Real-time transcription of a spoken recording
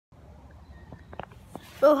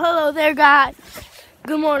Well, hello there, guys.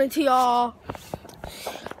 Good morning to y'all.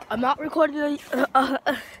 I'm not recording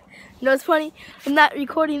no, it's funny. I'm not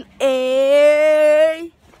recording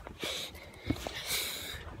a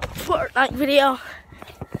Fortnite video,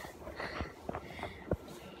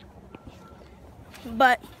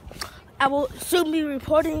 but I will soon be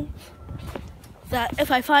reporting that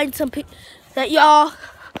if I find some that y'all,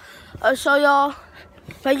 I'll show y'all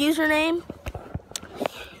my username.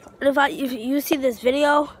 And if you see this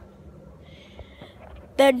video,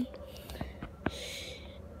 then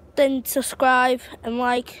subscribe and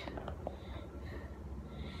like.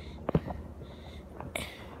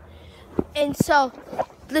 And so,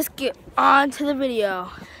 let's get on to the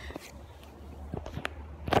video.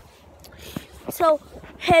 So,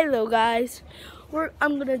 hello guys.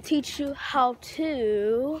 I'm gonna teach you how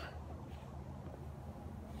to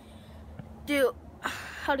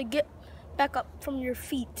get back up from your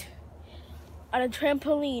feet on a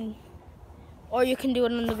trampoline, or you can do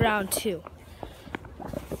it on the ground too.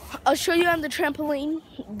 I'll show you on the trampoline,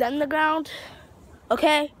 then the ground.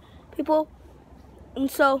 Okay, people? And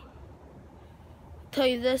so, tell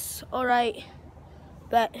you this, alright,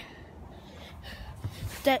 that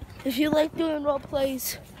if you like doing role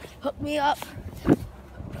plays, hook me up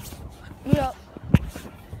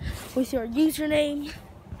with your username,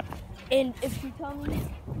 and if you tell me,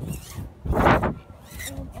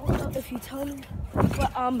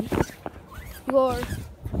 what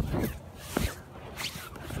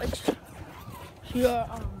your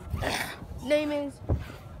name is,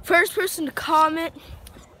 first person to comment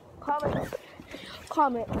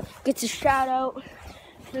gets a shout out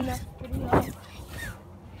in the next video.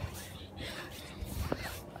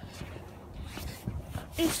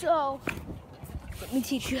 And so, let me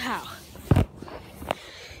teach you how.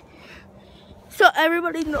 So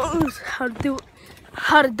everybody knows how to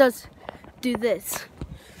do this.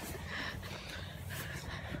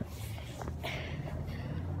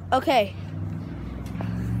 Okay,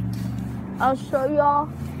 I'll show y'all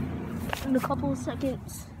in a couple of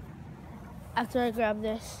seconds after I grab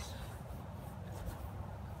this.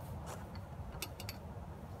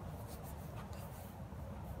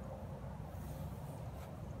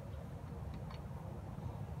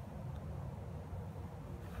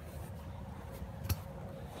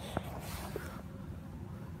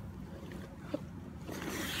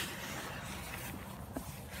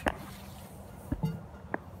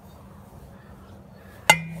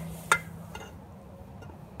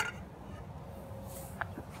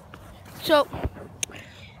 So,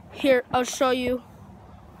 here, I'll show you.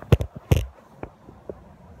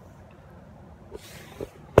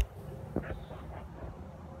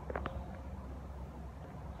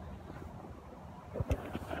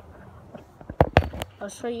 I'll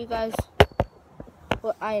show you guys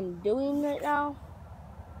what I am doing right now.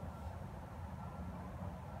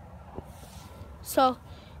 So,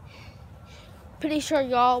 pretty sure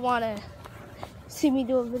y'all want to see me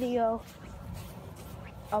do a video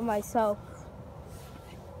of myself,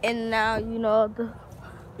 and now you know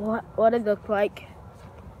what it looked like.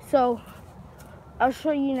 So I'll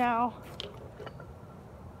show you now.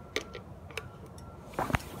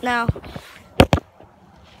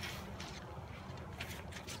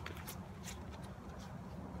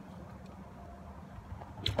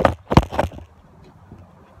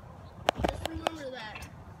 Just remember that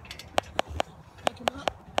you can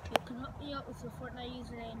hook me up with your Fortnite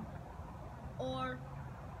username or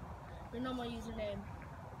your normal username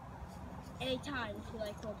anytime if you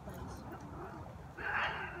like role plays.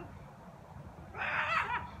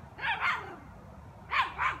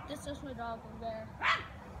 This is my dog over there,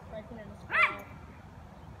 barking at his squirrel.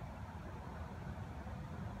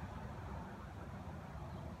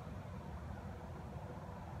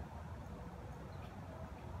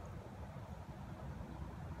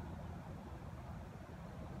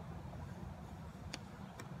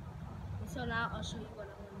 And so now I'll show you what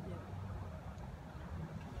I'm going to do.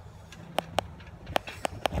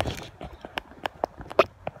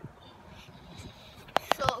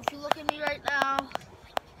 So if you look at me right now,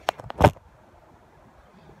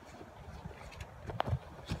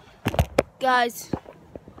 guys,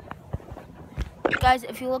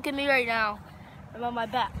 if you look at me right now, I'm on my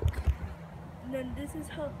back. And then this is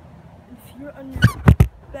how, if you're on your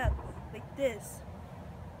back like this,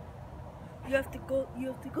 you have to go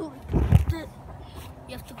like this.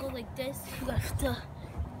 You have to go like this. You have to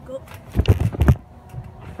go.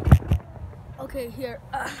 Okay, here,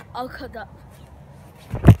 I'll cut up.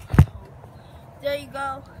 There you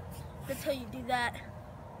go. That's how you do that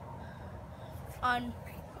on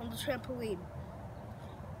the trampoline.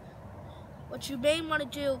 What you may want to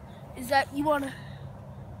do is that you want to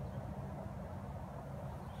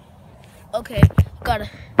Okay, I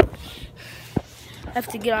have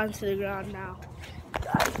to get onto the ground now,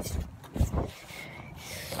 guys.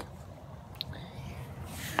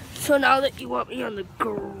 So now that you want me on the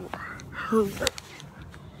ground,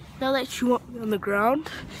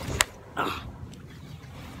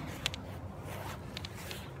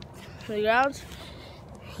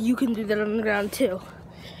 you can do that on the ground too.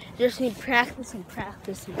 You just need practice and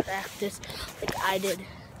practice and practice, like I did.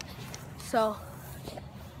 So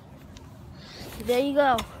there you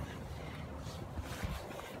go.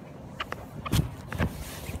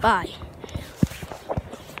 Bye.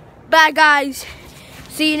 Bye, guys.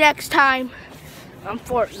 See you next time on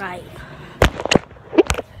Fortnite.